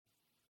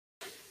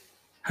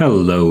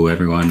Hello,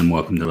 everyone, and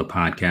welcome to the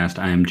podcast.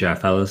 I am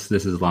Jeff Ellis.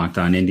 This is Locked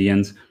On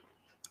Indians.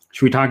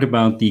 Should we talk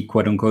about the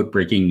quote-unquote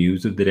breaking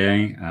news of the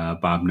day?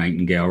 Bob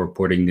Nightingale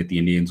reporting that the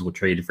Indians will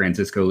trade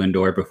Francisco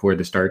Lindor before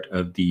the start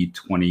of the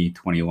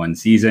 2021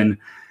 season.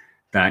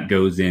 That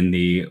goes in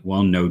the,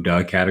 well, no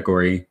duh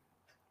category.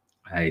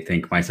 I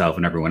think myself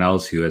and everyone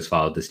else who has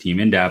followed this team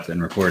in depth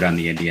and reported on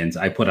the Indians,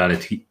 I put out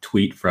a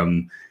tweet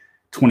from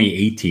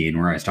 2018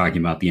 where I was talking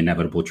about the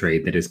inevitable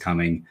trade that is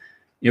coming.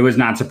 It was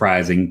not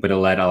surprising, but it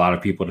led a lot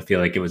of people to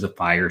feel like it was a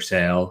fire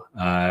sale,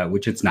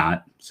 which it's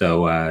not.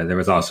 So there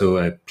was also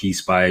a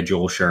piece by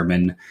Joel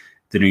Sherman,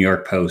 the New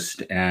York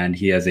Post, and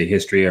he has a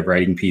history of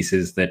writing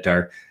pieces that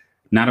are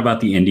not about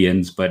the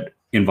Indians, but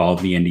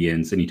involve the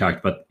Indians. And he talked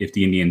about if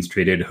the Indians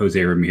traded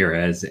Jose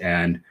Ramirez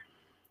and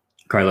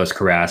Carlos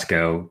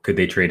Carrasco, could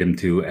they trade him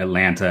to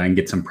Atlanta and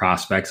get some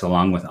prospects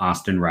along with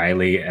Austin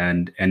Riley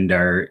and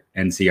Ender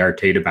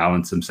Inciarte to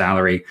balance some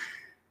salary?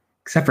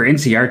 Except for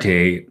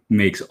Inciarte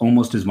makes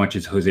almost as much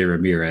as Jose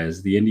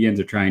Ramirez. The Indians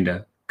are trying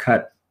to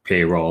cut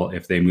payroll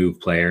if they move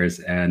players,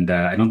 and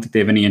I don't think they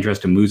have any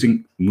interest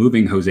in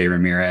moving Jose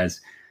Ramirez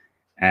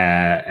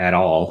at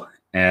all.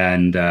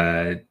 And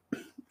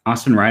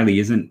Austin Riley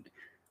isn't.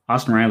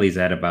 Austin Riley's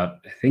at about,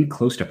 I think,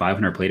 close to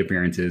 500 plate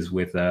appearances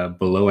with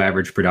below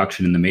average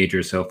production in the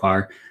majors so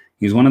far.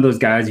 He's one of those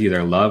guys you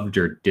either loved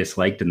or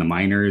disliked in the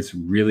minors.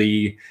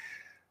 Really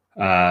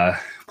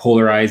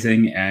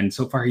polarizing, and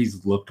so far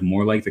he's looked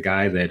more like the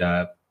guy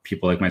that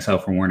people like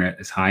myself who weren't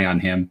as high on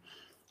him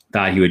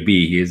thought he would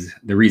be. He is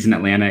the reason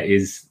Atlanta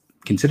is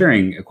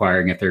considering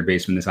acquiring a third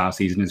baseman this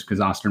offseason is because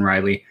Austin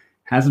Riley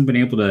hasn't been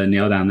able to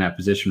nail down that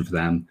position for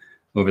them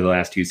over the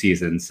last two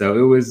seasons. So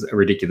it was a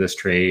ridiculous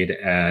trade,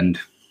 and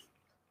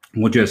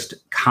we'll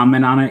just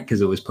comment on it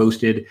because it was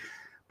posted,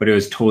 but it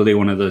was totally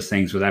one of those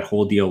things where that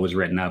whole deal was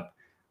written up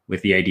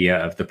with the idea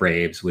of the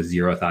Braves with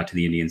zero thought to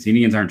the Indians. The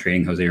Indians aren't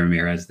trading Jose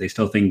Ramirez. They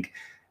still think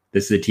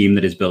this is a team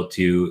that is built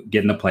to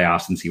get in the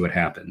playoffs and see what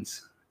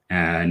happens.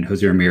 And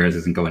Jose Ramirez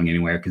isn't going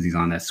anywhere because he's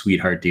on that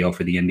sweetheart deal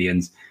for the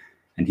Indians.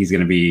 And he's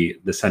going to be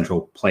the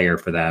central player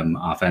for them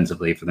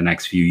offensively for the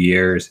next few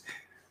years.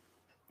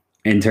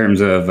 In terms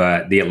of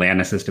the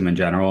Atlanta system in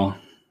general,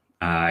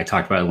 I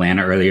talked about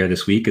Atlanta earlier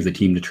this week as a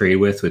team to trade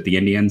with the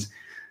Indians.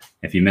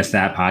 If you missed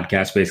that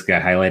podcast, basically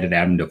I highlighted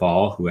Adam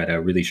Duvall, who had a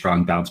really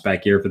strong bounce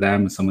back year for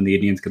them, someone the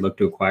Indians could look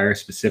to acquire,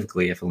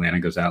 specifically if Atlanta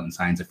goes out and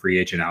signs a free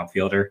agent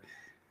outfielder.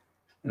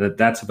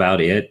 That's about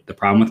it. The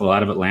problem with a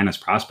lot of Atlanta's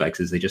prospects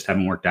is they just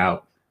haven't worked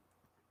out.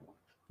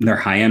 They're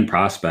high-end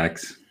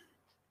prospects,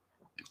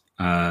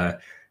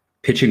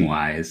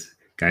 pitching-wise.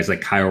 Guys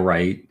like Kyle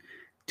Wright,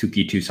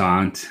 Touki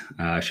Toussaint,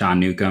 Sean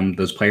Newcomb,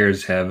 those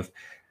players have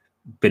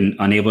been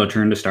unable to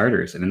turn to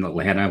starters, and then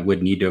Atlanta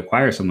would need to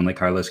acquire someone like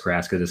Carlos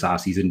Carrasco this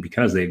offseason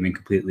because they've been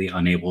completely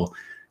unable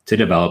to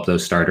develop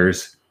those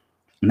starters,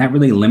 and that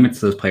really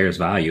limits those players'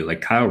 value. Like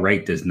Kyle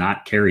Wright does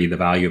not carry the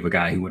value of a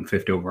guy who went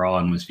fifth overall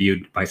and was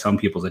viewed by some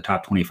people as a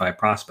top 25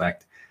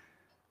 prospect.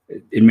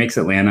 It makes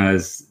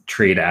Atlanta's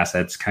trade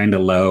assets kind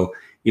of low.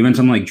 Even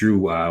someone like Drew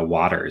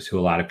Waters, who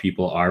a lot of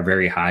people are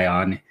very high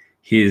on,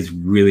 his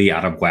really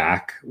out of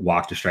whack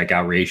walk to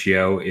strikeout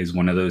ratio is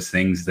one of those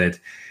things that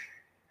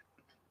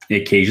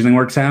it occasionally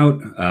works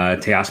out.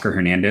 Teoscar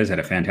Hernandez had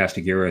a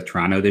fantastic year with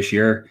Toronto this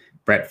year.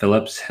 Brett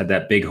Phillips had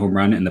that big home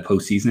run in the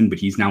postseason, but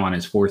he's now on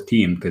his fourth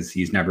team because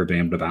he's never been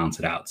able to balance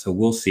it out. So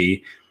we'll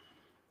see.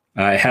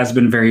 It has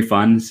been very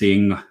fun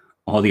seeing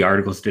all the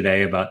articles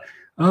today about,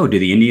 oh, do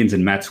the Indians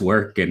and Mets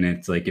work? And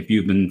it's like, if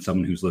you've been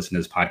someone who's listened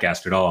to this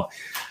podcast at all,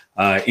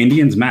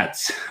 Indians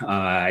Mets.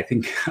 I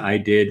think I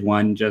did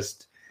one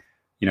just,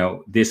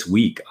 this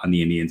week on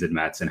the Indians and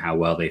Mets and how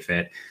well they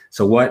fit.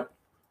 So what?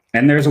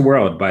 And there's a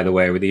world, by the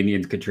way, where the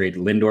Indians could trade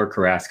Lindor,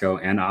 Carrasco,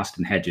 and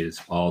Austin Hedges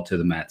all to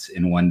the Mets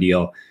in one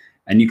deal.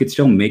 And you could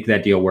still make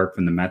that deal work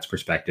from the Mets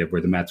perspective,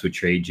 where the Mets would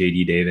trade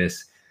J.D.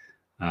 Davis,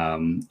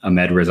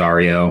 Ahmed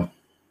Rosario,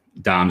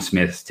 Dom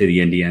Smith to the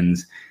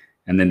Indians.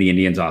 And then the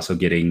Indians also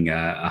getting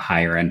a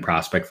higher end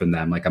prospect from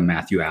them, like a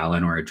Matthew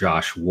Allen or a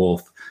Josh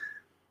Wolf.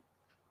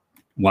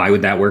 Why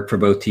would that work for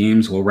both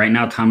teams? Well, right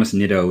now, Thomas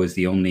Nitto is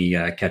the only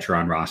catcher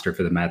on roster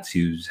for the Mets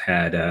who's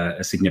had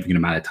a significant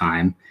amount of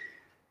time.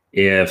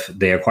 If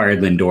they acquired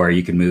Lindor,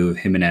 you can move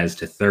Jimenez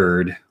to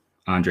third,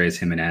 Andres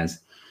Jimenez.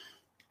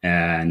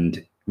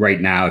 And right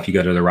now, if you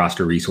go to the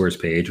roster resource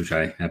page, which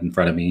I have in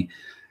front of me,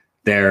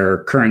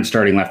 their current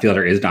starting left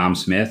fielder is Dom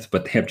Smith,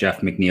 but they have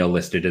Jeff McNeil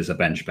listed as a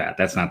bench bat.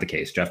 That's not the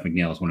case. Jeff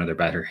McNeil is one of their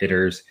better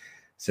hitters.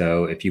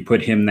 So if you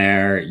put him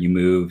there, you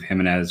move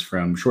Jimenez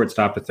from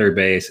shortstop to third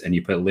base, and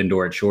you put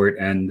Lindor at short,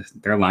 and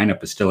their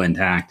lineup is still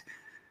intact.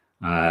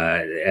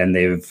 And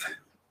they've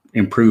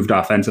improved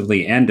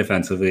offensively and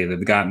defensively.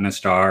 They've gotten a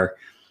star,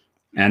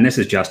 and this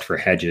is just for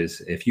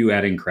Hedges. If you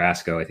add in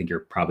Carrasco, I think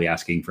you're probably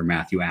asking for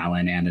Matthew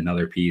Allen and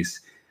another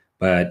piece.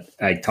 But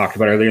I talked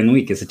about earlier in the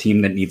week, it's a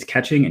team that needs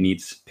catching and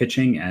needs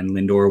pitching, and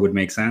Lindor would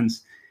make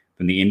sense.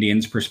 From the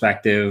Indians'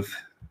 perspective,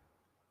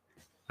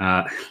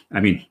 if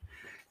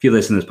you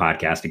listen to this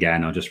podcast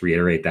again, I'll just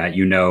reiterate that.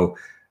 You know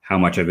how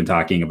much I've been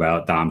talking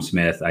about Dom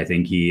Smith. I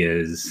think he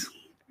is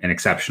an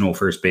exceptional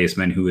first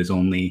baseman who is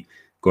only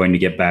going to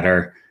get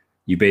better.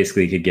 You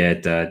basically could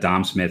get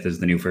Dom Smith as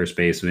the new first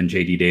baseman.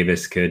 JD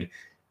Davis could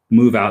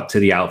move out to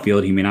the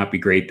outfield. He may not be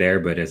great there,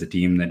 but as a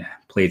team that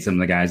played some of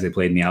the guys they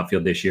played in the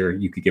outfield this year,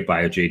 you could get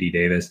by with JD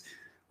Davis.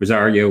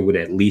 Rosario would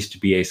at least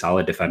be a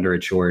solid defender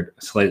at short,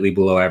 slightly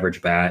below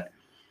average bat,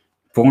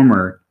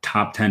 former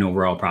top 10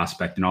 overall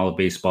prospect in all of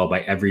baseball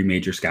by every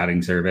major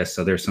scouting service.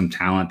 So there's some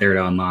talent there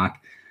to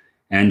unlock.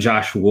 And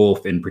Josh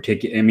Wolf in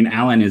particular, I mean,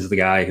 Allen is the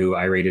guy who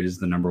I rated as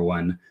the number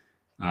one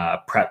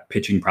prep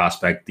pitching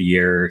prospect the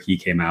year he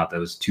came out. That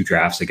was 2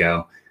 drafts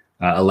ago.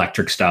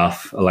 Electric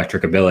stuff,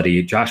 electric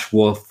ability. Josh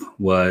Wolf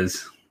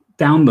was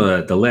down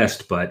the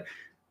list, but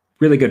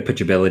really good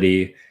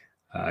pitchability,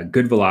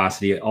 good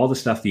velocity, all the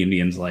stuff the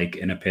Indians like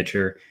in a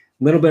pitcher.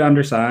 A little bit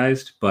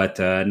undersized, but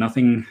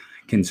nothing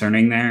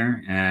concerning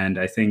there. And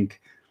I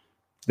think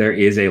there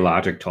is a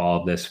logic to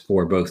all of this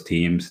for both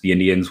teams. The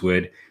Indians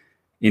would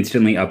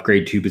instantly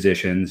upgrade 2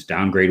 positions,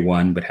 downgrade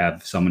 1, but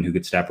have someone who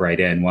could step right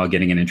in while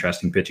getting an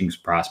interesting pitching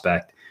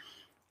prospect.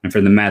 And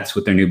for the Mets,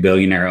 with their new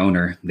billionaire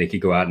owner, they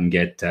could go out and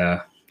get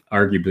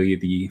arguably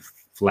the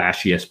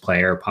flashiest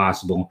player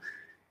possible.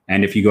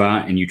 And if you go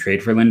out and you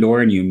trade for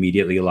Lindor and you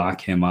immediately lock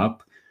him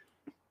up,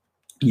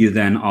 you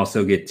then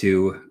also get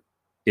to,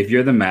 if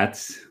you're the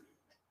Mets,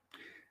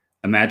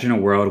 imagine a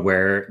world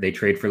where they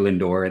trade for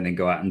Lindor and then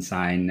go out and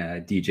sign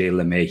DJ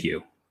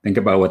LeMahieu. Think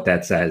about what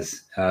that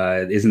says.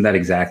 Isn't that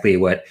exactly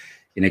what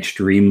an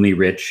extremely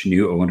rich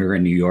new owner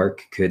in New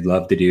York could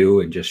love to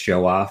do and just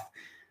show off?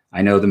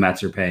 I know the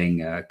Mets are paying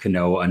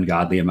Cano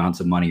ungodly amounts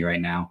of money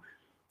right now,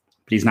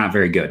 but he's not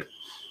very good.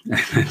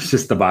 That's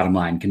just the bottom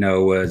line.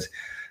 Cano was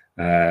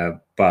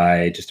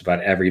by just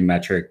about every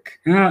metric.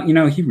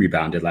 He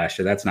rebounded last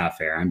year. That's not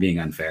fair. I'm being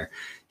unfair.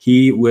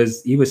 He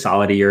was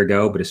solid a year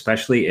ago, but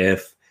especially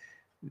if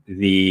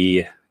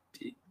the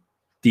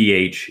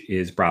DH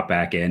is brought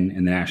back in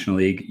the National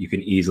League, you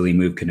can easily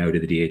move Cano to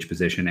the DH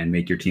position and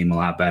make your team a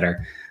lot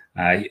better.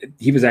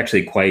 He was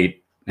actually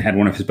had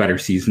one of his better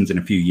seasons in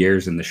a few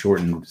years in the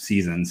shortened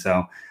season.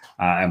 So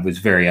it was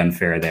very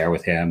unfair there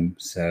with him.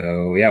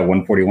 So yeah,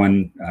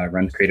 141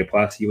 runs created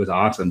plus. He was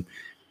awesome.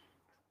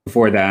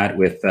 Before that,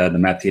 with the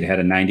Mets, he'd had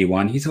a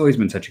 91. He's always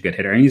been such a good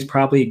hitter, and he's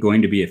probably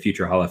going to be a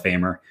future Hall of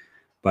Famer.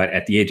 But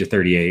at the age of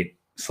 38,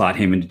 slot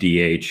him into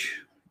DH,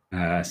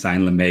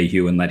 sign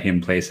LeMahieu and let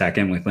him play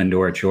second with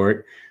Lindor at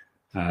short.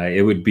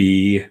 It would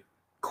be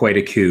quite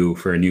a coup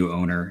for a new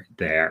owner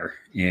there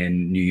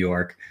in New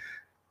York.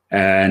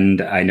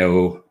 And I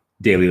know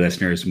daily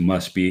listeners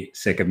must be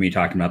sick of me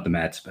talking about the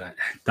Mets, but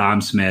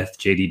Dom Smith,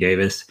 JD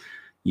Davis,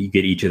 you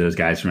get each of those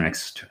guys for the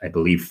next, I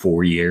believe,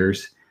 4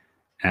 years,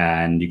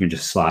 and you can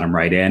just slot them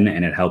right in,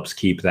 and it helps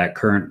keep that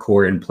current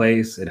core in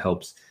place. It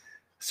helps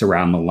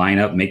surround the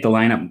lineup, make the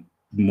lineup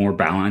more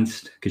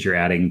balanced, because you're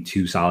adding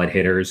 2 solid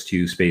hitters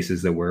to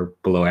spaces that were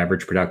below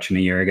average production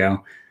a year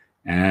ago.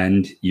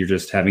 And you're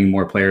just having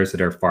more players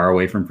that are far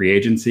away from free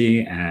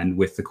agency. And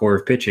with the core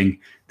of pitching,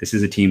 this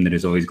is a team that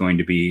is always going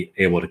to be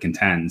able to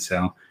contend.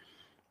 So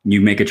you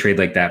make a trade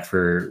like that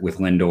with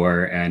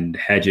Lindor and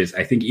Hedges.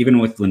 I think even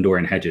with Lindor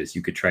and Hedges,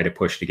 you could try to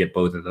push to get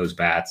both of those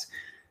bats.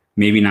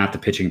 Maybe not the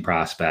pitching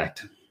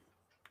prospect,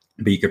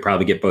 but you could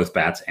probably get both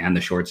bats and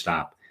the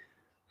shortstop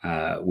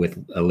with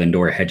a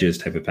Lindor Hedges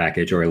type of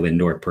package or a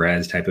Lindor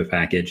Perez type of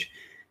package.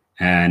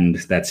 And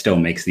that still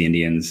makes the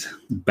Indians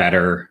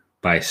better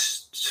by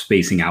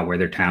spacing out where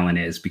their talent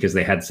is, because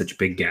they had such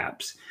big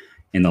gaps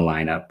in the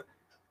lineup.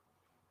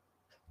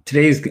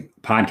 Today's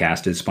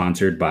podcast is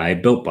sponsored by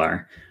Built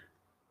Bar.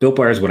 Built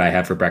Bar is what I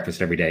have for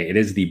breakfast every day. It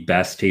is the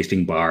best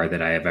tasting bar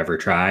that I have ever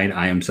tried.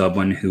 I am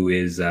someone who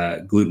is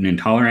gluten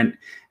intolerant,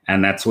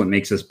 and that's what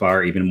makes this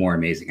bar even more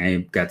amazing. I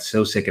got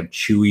so sick of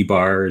chewy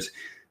bars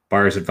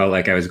that felt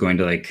like I was going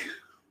to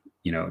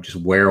just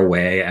wear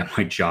away at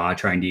my jaw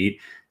trying to eat.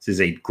 This is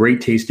a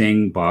great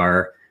tasting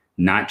bar,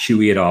 not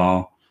chewy at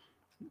all.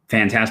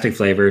 Fantastic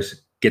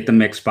flavors. Get the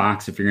mix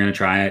box if you're going to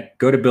try it.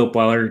 Go to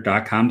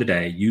BuiltBar.com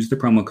today. Use the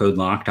promo code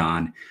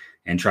LOCKEDON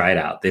and try it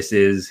out. This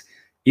is,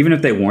 even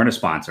if they weren't a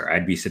sponsor,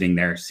 I'd be sitting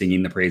there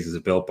singing the praises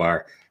of Built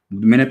Bar.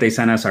 The minute they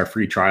sent us our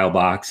free trial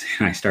box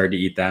and I started to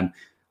eat them,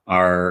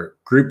 our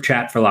group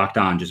chat for Locked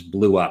On just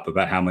blew up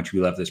about how much we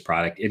love this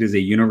product. It is a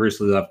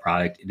universally loved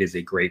product. It is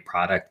a great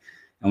product.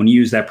 And when you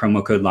use that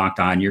promo code Locked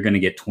On, you're going to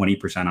get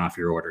 20% off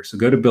your order. So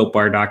go to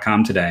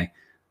BuiltBar.com today.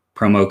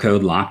 Promo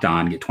code Locked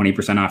On, get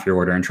 20% off your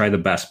order and try the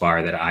best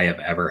bar that I have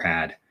ever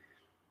had.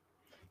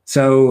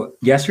 So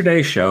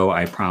yesterday's show,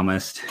 I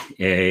promised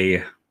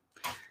a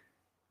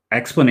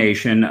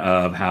explanation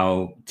of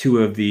how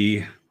 2 of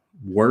the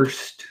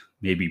worst,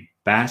 maybe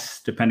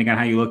best, depending on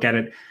how you look at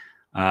it,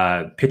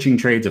 pitching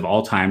trades of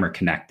all time are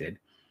connected.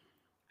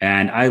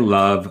 And I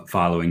love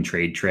following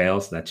trade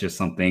trails. That's just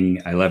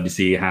something I love to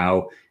see,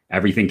 how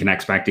everything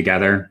connects back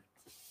together.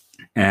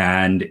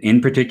 And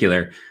in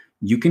particular,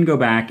 you can go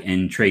back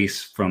and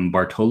trace from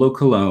Bartolo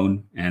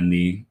Colon and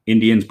the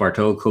Indians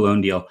Bartolo Colon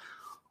deal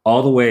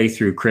all the way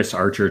through Chris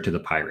Archer to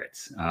the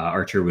Pirates.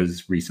 Archer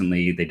was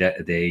recently,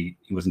 he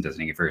wasn't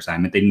designated for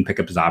assignment. They didn't pick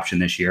up his option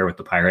this year with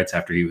the Pirates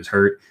after he was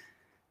hurt.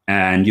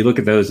 And you look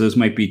at those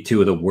might be two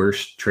of the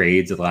worst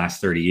trades of the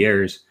last 30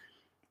 years.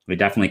 They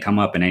definitely come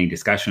up in any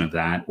discussion of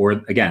that, or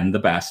again, the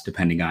best,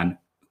 depending on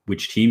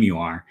which team you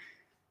are.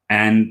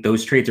 And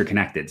those trades are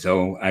connected.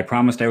 So I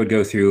promised I would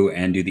go through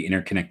and do the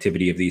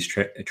interconnectivity of these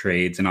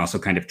trades and also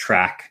kind of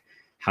track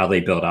how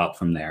they build out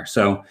from there.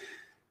 So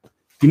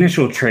the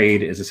initial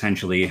trade is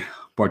essentially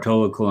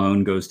Bartolo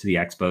Colon goes to the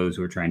Expos,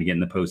 who are trying to get in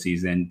the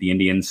postseason. The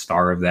Indians'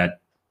 star of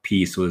that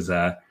piece was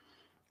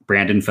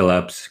Brandon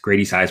Phillips.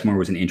 Grady Sizemore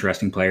was an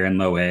interesting player in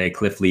low A.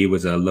 Cliff Lee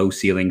was a low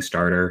ceiling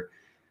starter.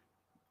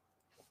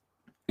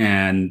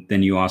 And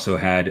then you also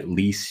had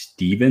Lee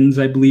Stevens,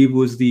 I believe,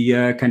 was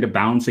the kind of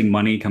bouncing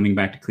money coming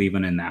back to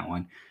Cleveland in that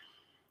one.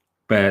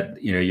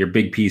 But, your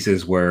big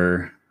pieces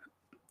were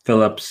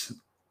Phillips,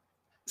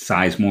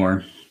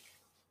 Sizemore,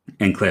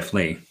 and Cliff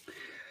Lee.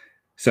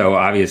 So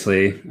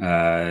obviously,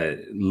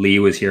 Lee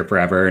was here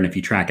forever. And if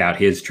you track out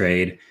his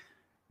trade,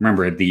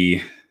 remember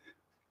the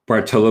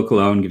Bartolo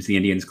Colon gives the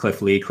Indians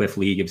Cliff Lee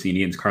gives the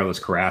Indians Carlos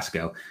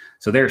Carrasco.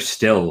 So they're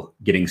still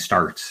getting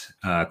starts,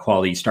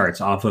 quality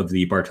starts off of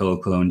the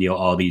Bartolo Colon deal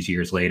all these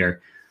years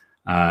later.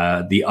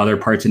 The other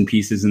parts and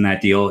pieces in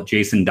that deal,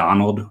 Jason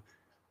Donald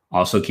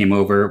also came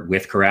over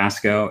with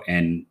Carrasco,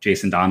 and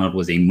Jason Donald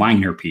was a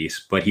minor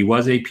piece, but he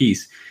was a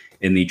piece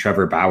in the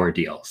Trevor Bauer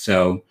deal.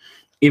 So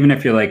even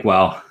if you're like,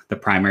 well, the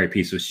primary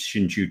piece was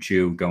Shin-Soo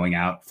Choo going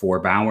out for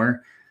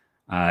Bauer,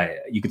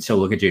 you could still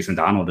look at Jason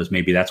Donald as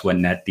maybe that's what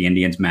net the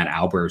Indians Matt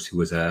Albers, who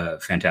was a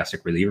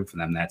fantastic reliever for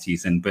them that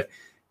season. But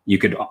you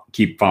could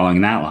keep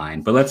following that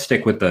line. But let's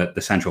stick with the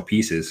central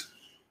pieces.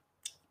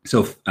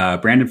 So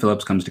Brandon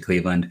Phillips comes to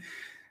Cleveland,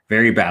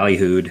 very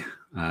ballyhooed.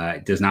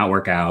 It does not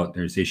work out.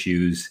 There's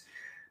issues.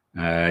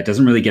 It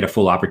doesn't really get a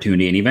full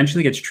opportunity, and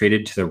eventually gets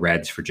traded to the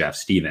Reds for Jeff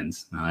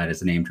Stevens. That is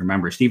the name to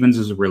remember. Stevens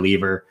is a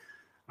reliever.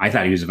 I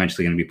thought he was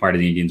eventually going to be part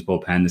of the Indians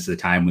bullpen. This is a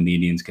time when the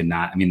Indians could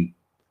not. I mean,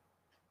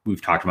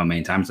 we've talked about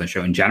many times on the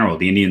show. In general,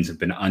 the Indians have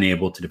been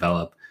unable to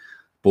develop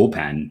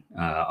bullpen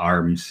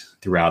arms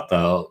throughout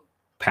the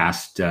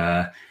past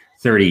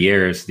 30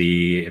 years.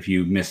 If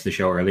you missed the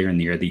show earlier in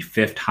the year, the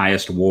fifth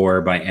highest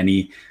WAR by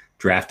any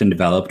draft and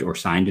developed or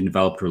signed and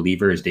developed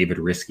reliever is David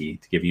Riskey,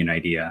 to give you an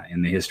idea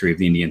in the history of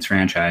the Indians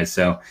franchise.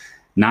 So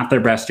not their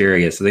best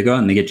area. So they go out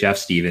and they get Jeff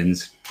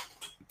Stevens.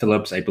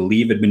 Phillips, I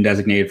believe, had been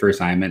designated for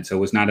assignment, so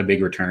it was not a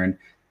big return.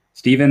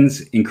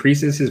 Stevens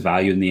increases his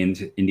value in the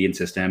Indian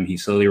system. He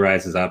slowly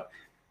rises up,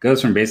 goes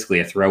from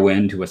basically a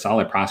throw-in to a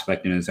solid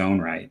prospect in his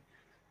own right.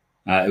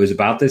 It was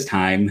about this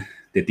time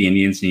that the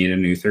Indians needed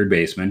a new third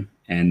baseman,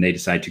 and they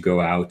decided to go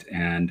out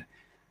and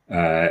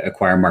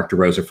acquire Mark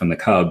DeRosa from the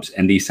Cubs.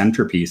 And the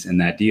centerpiece in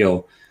that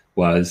deal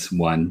was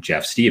one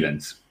Jeff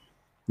Stevens.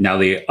 Now,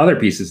 the other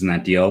pieces in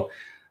that deal,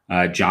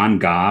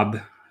 John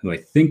Gobb, who I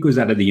think was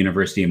out of the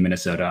University of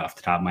Minnesota off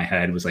the top of my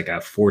head, was like a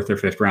 4th or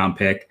 5th round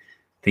pick.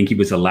 I think he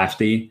was a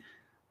lefty.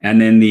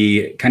 And then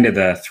the kind of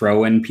the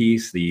throw-in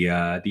piece,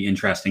 the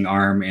interesting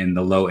arm in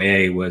the low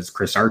A was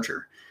Chris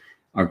Archer.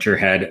 Archer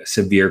had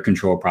severe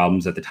control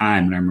problems at the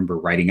time. And I remember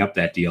writing up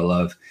that deal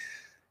of,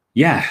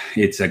 yeah,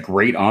 it's a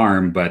great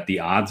arm, but the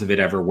odds of it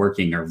ever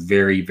working are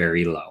very,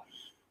 very low.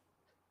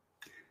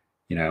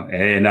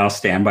 And I'll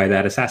stand by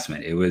that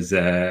assessment. It was,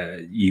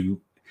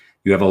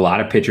 you have a lot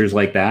of pitchers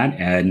like that,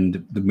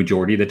 and the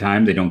majority of the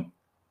time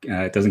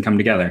it doesn't come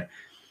together.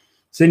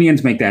 So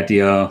Indians make that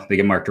deal. They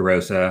get Mark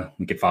DeRosa.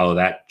 We could follow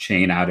that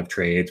chain out of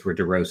trades where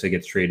DeRosa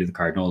gets traded to the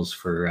Cardinals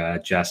for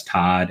Jess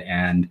Todd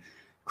and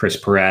Chris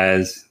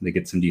Perez. They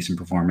get some decent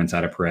performance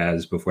out of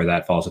Perez before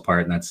that falls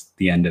apart, and that's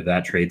the end of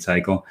that trade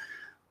cycle.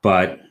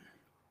 But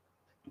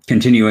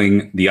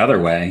continuing the other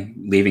way,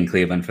 leaving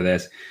Cleveland for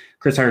this,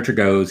 Chris Archer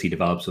goes, he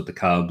develops with the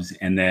Cubs,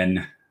 and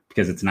then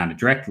because it's not a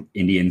direct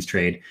Indians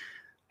trade,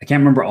 I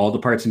can't remember all the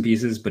parts and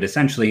pieces, but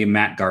essentially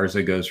Matt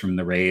Garza goes from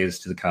the Rays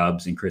to the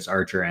Cubs, and Chris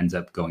Archer ends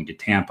up going to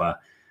Tampa.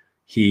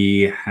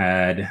 He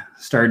had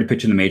started to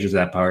pitch in the majors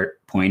at that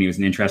point. He was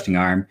an interesting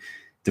arm,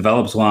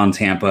 develops well in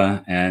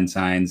Tampa, and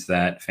signs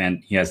that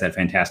he has that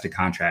fantastic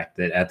contract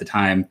that at the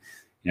time,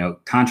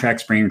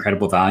 contracts bring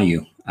incredible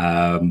value,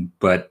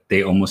 but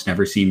they almost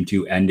never seem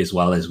to end as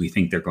well as we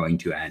think they're going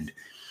to end.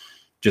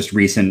 Just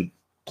recent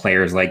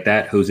players like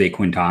that, Jose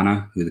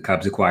Quintana, who the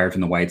Cubs acquired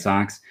from the White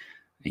Sox,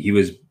 he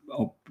was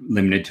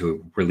limited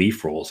to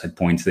relief roles at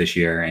points this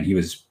year, and he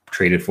was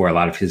traded for. A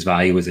lot of his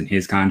value was in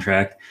his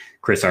contract.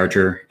 Chris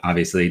Archer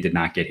obviously did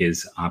not get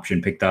his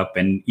option picked up,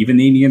 and even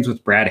the Indians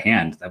with Brad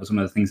Hand, that was one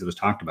of the things that was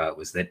talked about,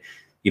 was that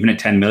even at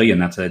 $10 million,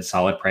 that's a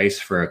solid price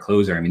for a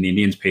closer. I mean, the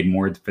Indians paid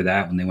more for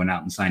that when they went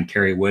out and signed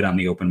Kerry Wood on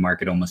the open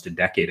market almost a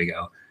decade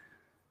ago.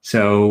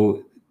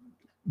 So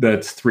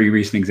that's 3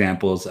 recent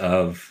examples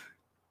of,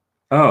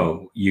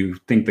 you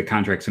think the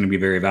contract's going to be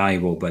very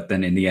valuable, but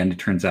then in the end, it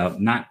turns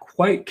out not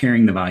quite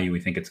carrying the value we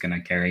think it's going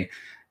to carry.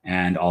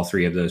 And all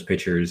 3 of those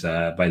pitchers,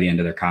 by the end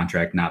of their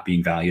contract, not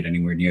being valued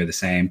anywhere near the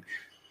same.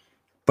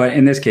 But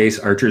in this case,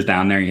 Archer's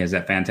down there. He has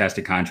that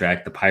fantastic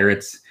contract. The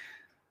Pirates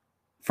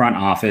front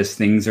office,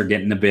 things are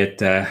getting a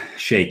bit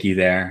shaky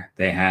there.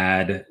 They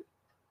had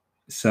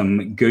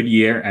some good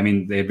year. I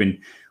mean, they've been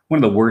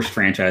one of the worst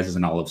franchises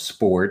in all of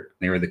sport.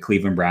 They were the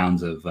Cleveland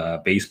Browns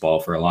of baseball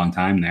for a long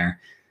time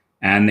there.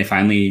 And they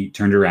finally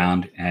turned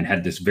around and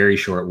had this very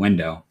short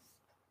window.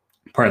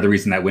 Part of the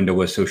reason that window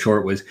was so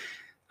short was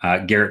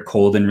Garrett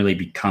Cole didn't really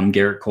become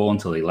Garrett Cole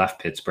until he left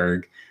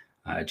Pittsburgh.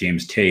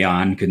 James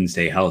Taillon couldn't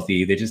stay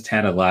healthy. They just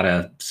had a lot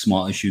of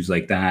small issues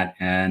like that.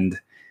 And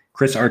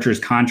Chris Archer's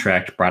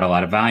contract brought a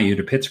lot of value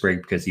to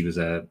Pittsburgh because he was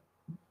a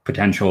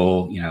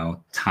potential,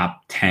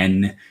 top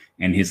 10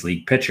 in his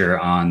league pitcher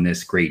on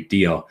this great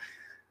deal.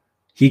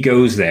 He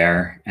goes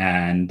there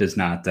and does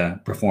not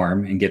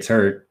perform and gets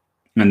hurt.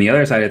 On the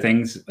other side of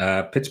things,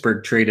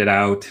 Pittsburgh traded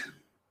out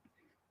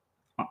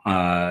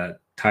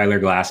Tyler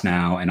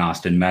Glasnow and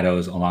Austin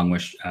Meadows along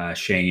with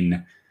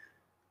Shane.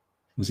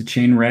 Was it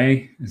Shane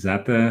Ray? Is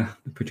that the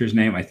pitcher's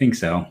name? I think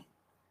so.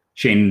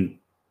 Shane.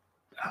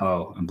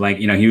 Oh, I'm blank.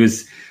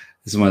 This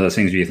is one of those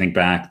things where you think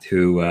back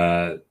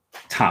to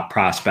top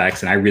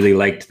prospects. And I really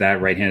liked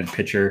that right-handed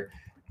pitcher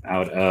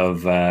out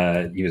of,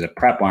 he was a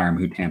prep arm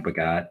who Tampa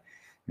got.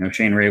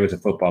 Shane Ray was a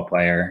football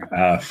player.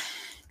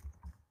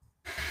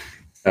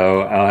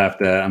 So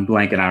I'm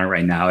blanking on it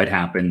right now. It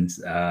happens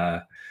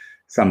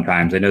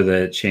sometimes. I know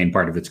the Shane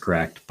part of it's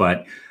correct,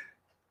 but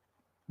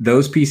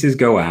those pieces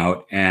go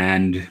out,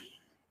 and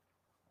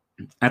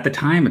at the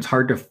time, it's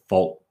hard to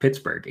fault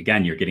Pittsburgh.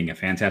 Again, you're getting a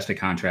fantastic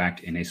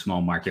contract in a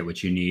small market,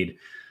 which you need.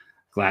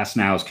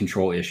 Glasnow's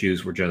control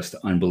issues were just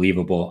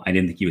unbelievable. I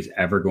didn't think he was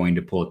ever going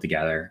to pull it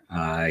together.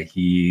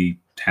 He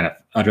had an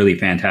utterly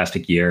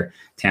fantastic year.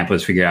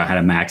 Tampa's figured out how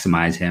to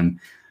maximize him,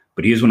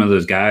 but he was one of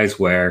those guys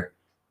where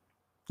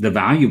the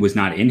value was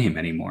not in him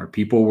anymore.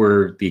 People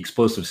were the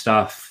explosive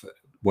stuff.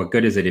 What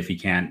good is it if he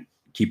can't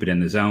keep it in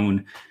the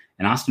zone?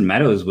 And Austin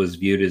Meadows was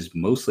viewed as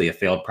mostly a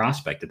failed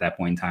prospect at that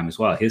point in time as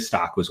well. His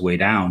stock was way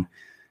down.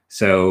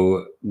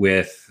 So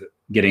with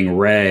getting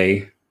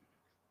Ray,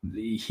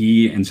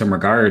 he, in some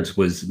regards,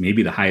 was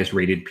maybe the highest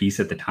rated piece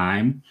at the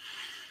time.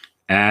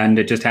 And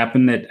it just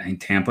happened that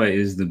Tampa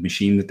is the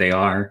machine that they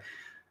are.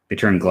 They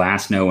turned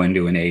Glasnow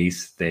into an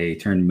ace. They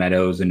turned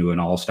Meadows into an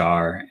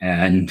all-star.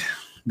 And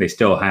they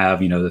still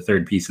have, the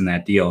third piece in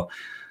that deal.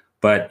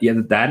 But yeah,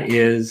 that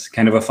is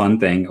kind of a fun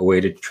thing, a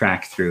way to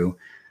track through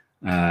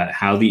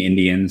how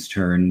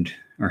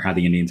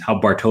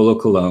Bartolo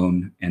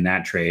Colon in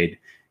that trade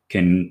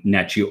can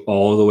net you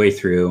all the way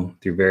through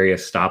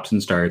various stops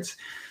and starts,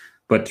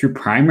 but through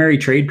primary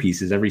trade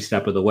pieces every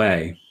step of the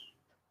way,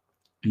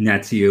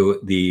 nets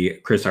you the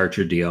Chris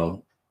Archer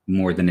deal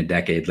more than a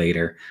decade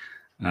later.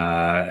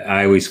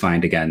 I always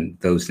find, again,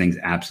 those things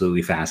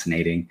absolutely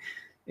fascinating.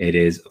 It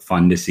is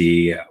fun to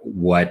see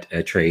what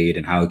a trade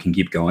and how it can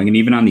keep going. And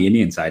even on the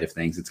Indian side of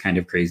things, it's kind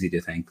of crazy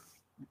to think,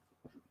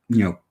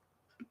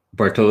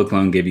 Bartolo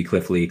Colon gave you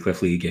Cliff Lee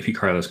gave you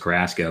Carlos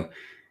Carrasco,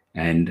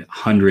 and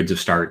hundreds of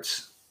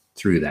starts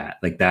through that.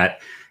 Like,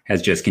 that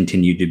has just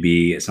continued to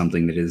be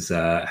something that has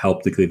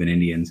helped the Cleveland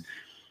Indians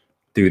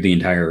through the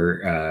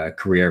entire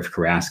career of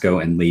Carrasco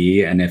and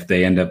Lee. And if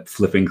they end up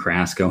flipping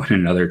Carrasco in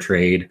another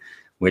trade,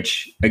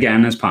 which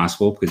again is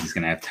possible because he's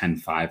going to have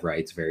 10-5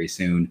 rights very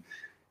soon.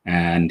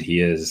 And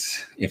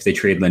if they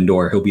trade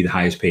Lindor, he'll be the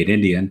highest paid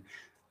Indian.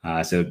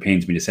 So it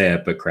pains me to say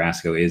it, but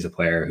Carrasco is a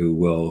player who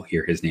will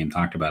hear his name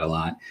talked about a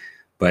lot.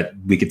 But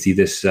we could see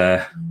this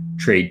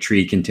trade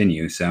tree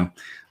continue. So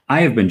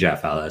I have been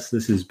Jeff Ellis.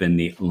 This has been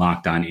the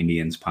Locked On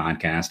Indians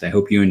podcast. I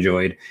hope you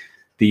enjoyed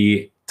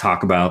the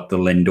talk about the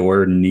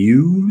Lindor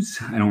news.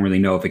 I don't really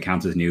know if it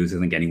counts as news. I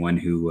think anyone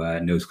who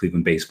knows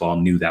Cleveland baseball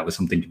knew that was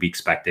something to be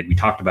expected. We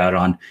talked about it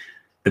on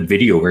the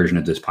video version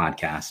of this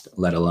podcast,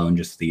 let alone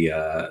just the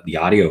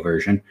audio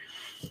version.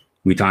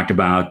 We talked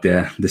about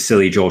the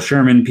silly Joel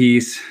Sherman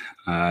piece.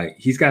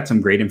 He's got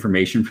some great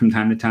information from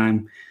time to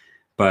time,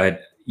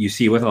 but you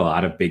see with a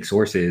lot of big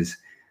sources,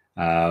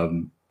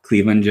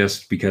 Cleveland,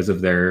 just because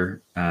of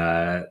their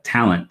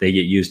talent, they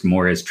get used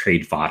more as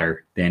trade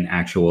fodder than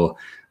actual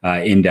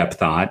in-depth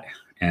thought.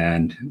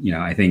 And,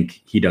 I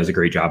think he does a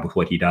great job with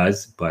what he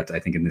does, but I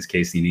think in this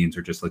case, the Indians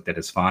are just looked at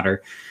as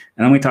fodder.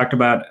 And then we talked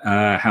about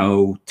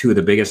how two of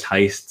the biggest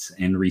heists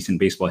in recent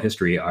baseball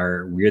history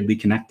are weirdly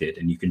connected,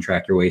 and you can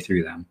track your way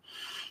through them.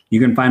 You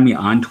can find me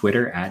on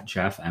Twitter at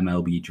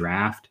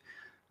JeffMLBDraft.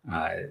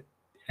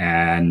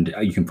 And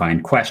you can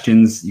find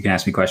questions. You can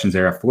ask me questions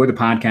there for the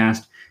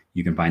podcast.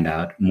 You can find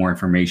out more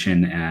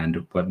information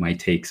and what my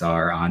takes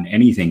are on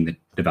anything that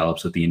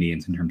develops with the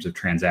Indians in terms of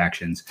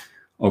transactions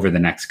over the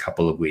next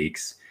couple of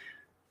weeks.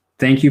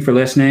 Thank you for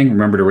listening.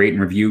 Remember to rate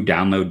and review,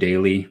 download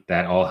daily.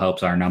 That all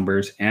helps our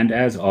numbers. And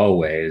as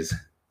always,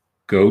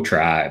 go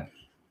Tribe.